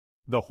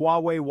The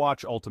Huawei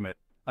Watch Ultimate,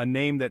 a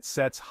name that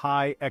sets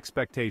high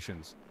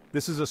expectations.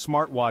 This is a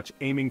smartwatch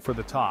aiming for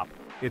the top.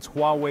 It's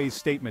Huawei's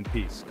statement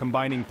piece,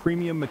 combining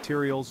premium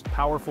materials,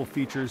 powerful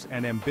features,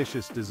 and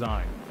ambitious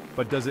design.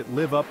 But does it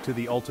live up to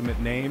the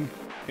ultimate name?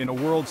 In a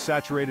world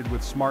saturated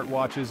with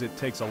smartwatches, it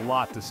takes a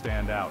lot to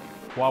stand out.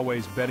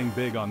 Huawei's betting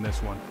big on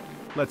this one.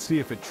 Let's see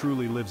if it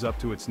truly lives up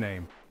to its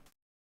name.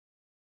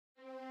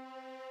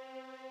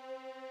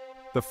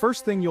 The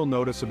first thing you'll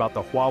notice about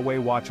the Huawei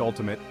Watch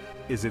Ultimate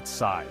is its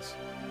size.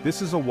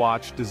 This is a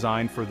watch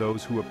designed for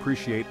those who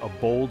appreciate a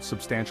bold,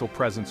 substantial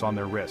presence on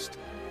their wrist.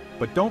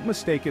 But don't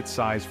mistake its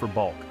size for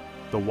bulk.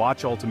 The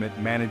Watch Ultimate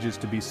manages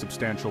to be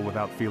substantial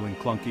without feeling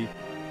clunky.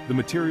 The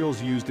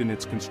materials used in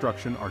its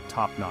construction are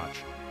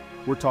top-notch.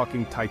 We're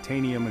talking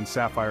titanium and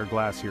sapphire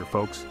glass here,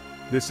 folks.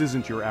 This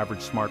isn't your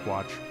average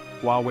smartwatch.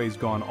 Huawei's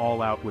gone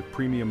all out with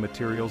premium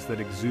materials that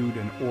exude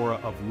an aura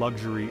of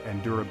luxury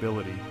and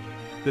durability.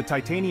 The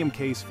titanium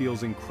case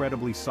feels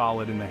incredibly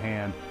solid in the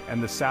hand,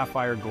 and the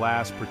sapphire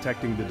glass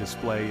protecting the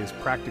display is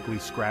practically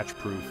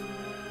scratch-proof.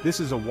 This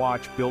is a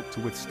watch built to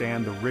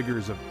withstand the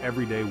rigors of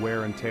everyday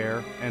wear and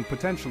tear, and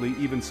potentially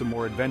even some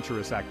more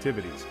adventurous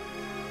activities.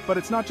 But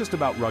it's not just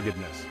about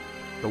ruggedness.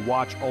 The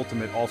Watch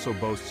Ultimate also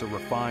boasts a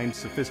refined,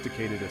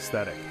 sophisticated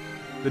aesthetic.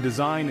 The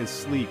design is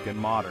sleek and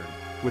modern,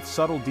 with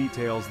subtle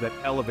details that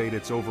elevate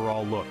its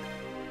overall look.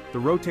 The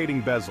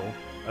rotating bezel,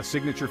 a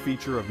signature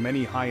feature of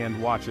many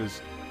high-end watches,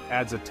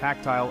 adds a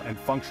tactile and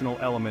functional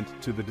element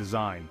to the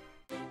design.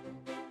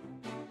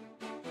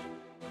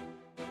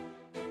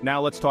 Now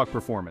let's talk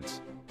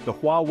performance. The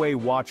Huawei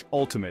Watch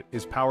Ultimate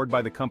is powered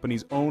by the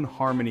company's own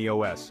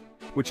HarmonyOS,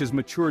 which has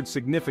matured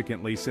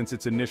significantly since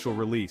its initial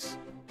release.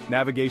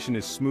 Navigation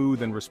is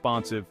smooth and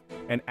responsive,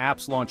 and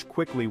apps launch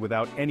quickly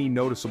without any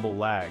noticeable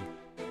lag.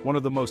 One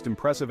of the most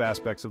impressive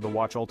aspects of the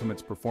Watch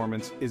Ultimate's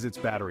performance is its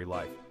battery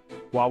life.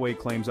 Huawei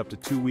claims up to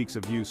 2 weeks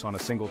of use on a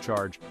single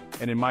charge,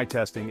 and in my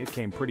testing it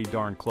came pretty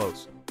darn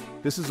close.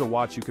 This is a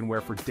watch you can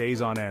wear for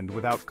days on end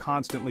without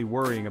constantly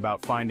worrying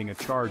about finding a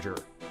charger.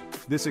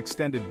 This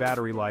extended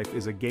battery life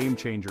is a game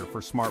changer for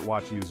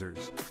smartwatch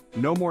users.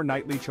 No more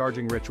nightly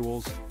charging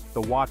rituals.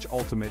 The Watch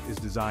Ultimate is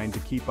designed to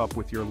keep up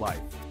with your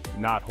life,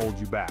 not hold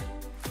you back.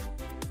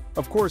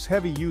 Of course,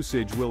 heavy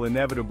usage will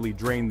inevitably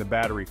drain the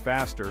battery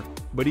faster,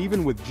 but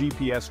even with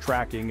GPS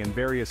tracking and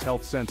various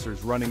health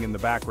sensors running in the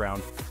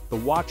background, the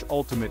Watch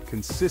Ultimate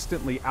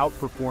consistently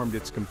outperformed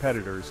its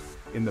competitors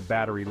in the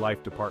battery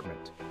life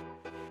department.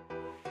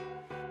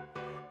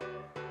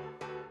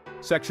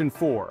 Section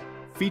 4.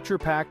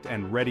 Feature-packed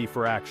and ready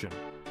for action.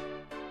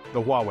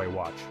 The Huawei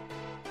Watch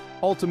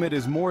Ultimate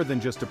is more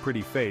than just a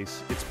pretty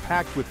face. It's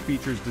packed with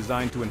features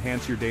designed to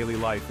enhance your daily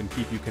life and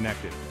keep you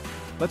connected.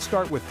 Let's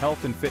start with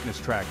health and fitness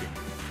tracking,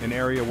 an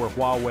area where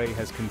Huawei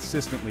has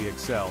consistently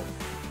excelled.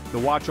 The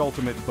Watch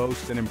Ultimate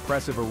boasts an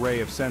impressive array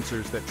of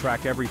sensors that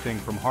track everything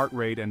from heart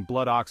rate and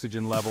blood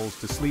oxygen levels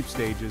to sleep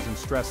stages and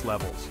stress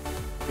levels.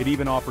 It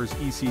even offers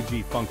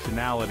ECG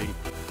functionality,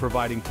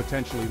 providing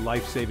potentially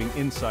life-saving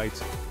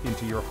insights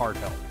into your heart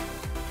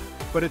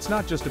health. But it's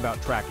not just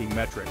about tracking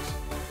metrics.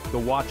 The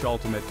Watch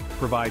Ultimate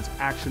provides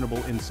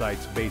actionable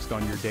insights based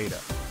on your data.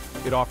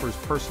 It offers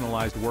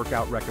personalized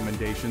workout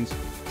recommendations,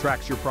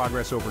 tracks your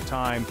progress over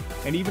time,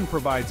 and even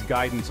provides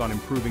guidance on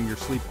improving your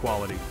sleep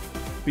quality.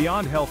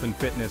 Beyond health and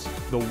fitness,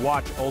 the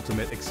Watch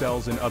Ultimate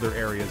excels in other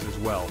areas as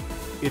well.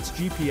 Its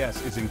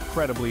GPS is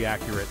incredibly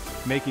accurate,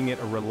 making it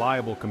a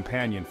reliable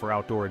companion for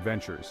outdoor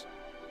adventures.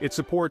 It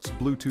supports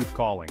Bluetooth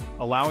calling,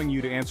 allowing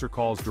you to answer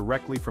calls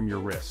directly from your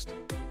wrist.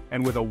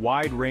 And with a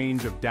wide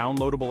range of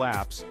downloadable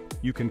apps,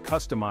 you can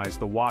customize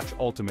the Watch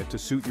Ultimate to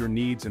suit your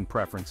needs and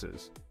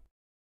preferences.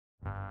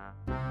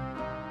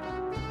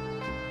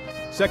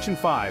 Section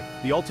 5.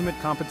 The Ultimate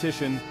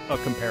Competition, a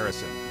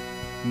comparison.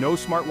 No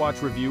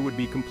smartwatch review would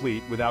be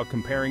complete without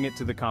comparing it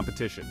to the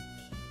competition.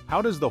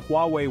 How does the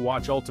Huawei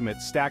Watch Ultimate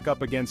stack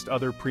up against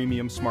other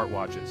premium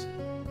smartwatches?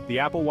 The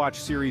Apple Watch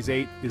Series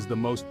 8 is the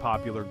most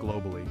popular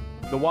globally.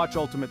 The Watch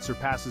Ultimate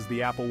surpasses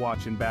the Apple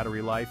Watch in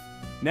battery life.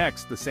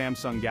 Next, the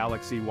Samsung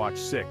Galaxy Watch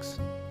 6.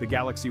 The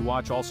Galaxy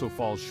Watch also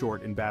falls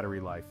short in battery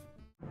life.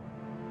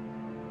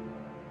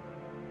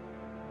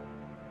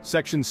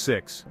 Section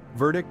 6.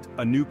 Verdict: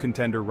 a new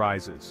contender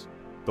rises.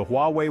 The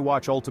Huawei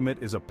Watch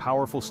Ultimate is a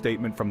powerful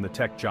statement from the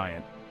tech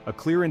giant, a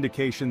clear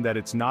indication that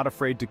it's not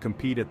afraid to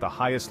compete at the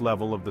highest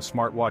level of the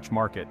smartwatch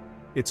market.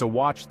 It's a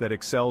watch that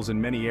excels in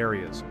many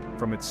areas,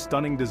 from its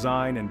stunning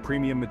design and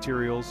premium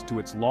materials to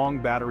its long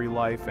battery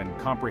life and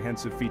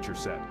comprehensive feature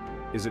set.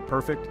 Is it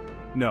perfect?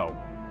 No,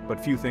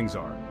 but few things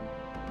are.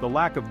 The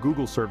lack of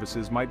Google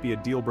services might be a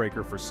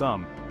deal-breaker for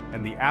some,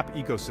 and the app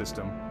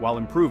ecosystem, while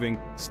improving,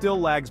 still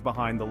lags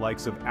behind the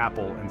likes of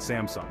Apple and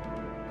Samsung.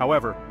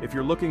 However, if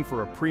you're looking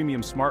for a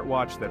premium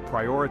smartwatch that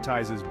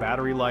prioritizes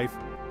battery life,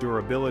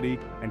 durability,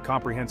 and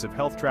comprehensive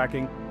health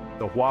tracking,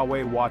 the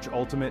Huawei Watch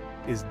Ultimate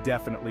is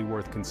definitely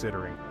worth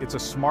considering. It's a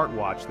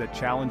smartwatch that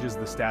challenges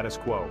the status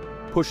quo,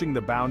 pushing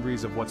the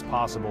boundaries of what's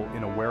possible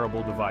in a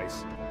wearable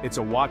device. It's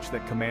a watch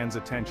that commands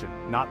attention,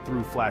 not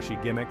through flashy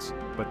gimmicks,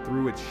 but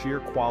through its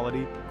sheer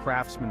quality,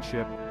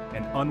 craftsmanship,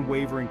 an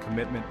unwavering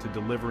commitment to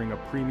delivering a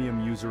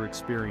premium user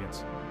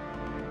experience.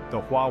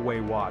 The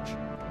Huawei Watch.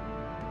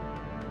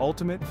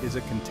 Ultimate is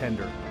a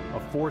contender, a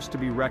force to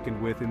be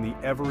reckoned with in the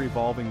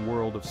ever-evolving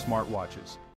world of smartwatches.